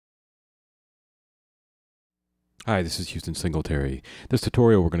Hi, this is Huston Singletary. This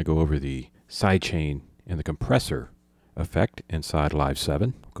tutorial we're going to go over the sidechain and the compressor effect inside Live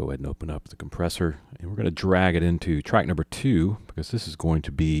 7. Go ahead and open up the compressor and we're going to drag it into track number 2 because this is going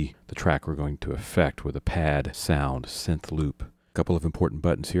to be the track we're going to affect with a pad sound synth loop. A couple of important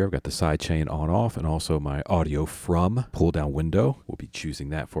buttons here. I've got the sidechain on off and also my audio from pull down window. We'll be choosing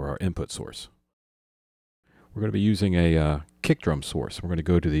that for our input source. We're going to be using a kick drum source. We're going to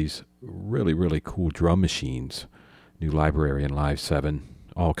go to these really cool drum machines. New library in Live 7.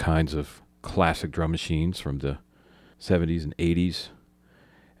 All kinds of classic drum machines from the 70s and 80s.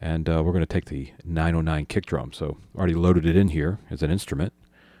 And we're going to take the 909 kick drum. So I already loaded it in here as an instrument.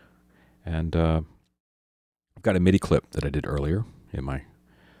 And I've got a MIDI clip that I did earlier in my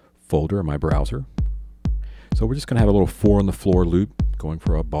folder in my browser. So we're just going to have a little 4 on the floor loop going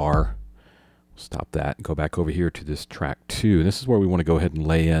for a bar. Stop that and go back over here to this track 2. And this is where we want to go ahead and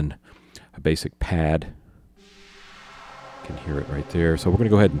lay in a basic pad. You can hear it right there. So we're going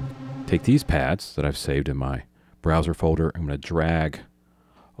to go ahead and take these pads that I've saved in my browser folder. I'm going to drag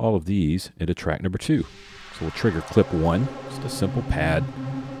all of these into track number 2. So we'll trigger clip 1. Just a simple pad,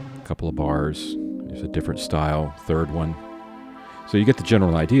 a couple of bars. There's a different style, third one. So you get the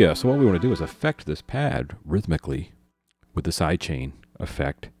general idea. So what we want to do is affect this pad rhythmically with the sidechain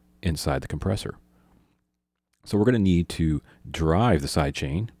effect inside the compressor. So we're going to need to drive the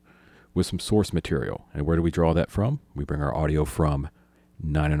sidechain with some source material. And where do we draw that from? We bring our audio from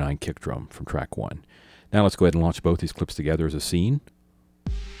 909 kick drum from track 1. Now let's go ahead and launch both these clips together as a scene.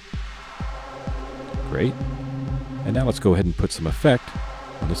 Great. And now let's go ahead and put some effect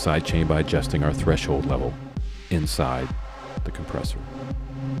on the sidechain by adjusting our threshold level inside the compressor.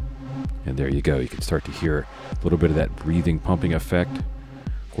 And there you go. You can start to hear a little bit of that breathing pumping effect.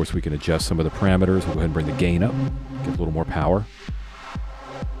 Of course, we can adjust some of the parameters. We'll go ahead and bring the gain up, get a little more power.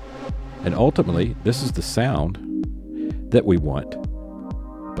 And ultimately, this is the sound that we want.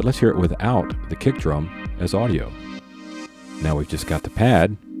 But let's hear it without the kick drum as audio. Now we've just got the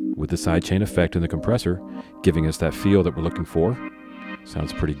pad with the sidechain effect in the compressor, giving us that feel that we're looking for.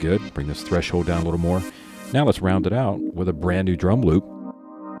 Sounds pretty good. Bring this threshold down a little more. Now let's round it out with a brand new drum loop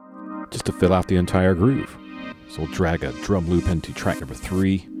just to fill out the entire groove. So we'll drag a drum loop into track number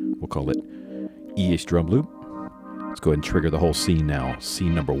 3. We'll call it E-ish drum loop. Let's go ahead and trigger the whole scene now.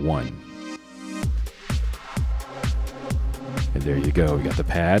 Scene number 1. And there you go. We got the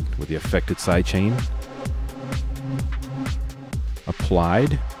pad with the affected sidechain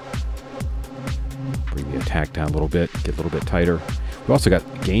applied. Bring the attack down a little bit, get a little bit tighter. We've also got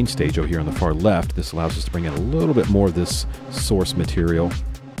a gain stage over here on the far left. This allows us to bring in a little bit more of this source material.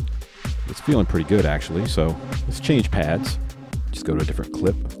 It's feeling pretty good actually, so let's change pads. Just go to a different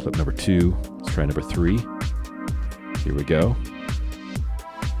clip, clip number 2. Let's try number 3. Here we go.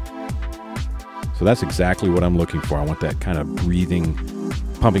 So that's exactly what I'm looking for. I want that kind of breathing,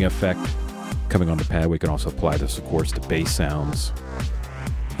 pumping effect coming on the pad. We can also apply this, of course, to bass sounds,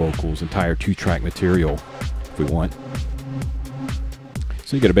 vocals, entire 2-track material if we want.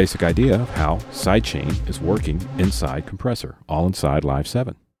 So you get a basic idea of how sidechain is working inside Compressor, all inside Live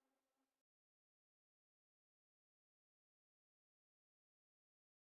 7.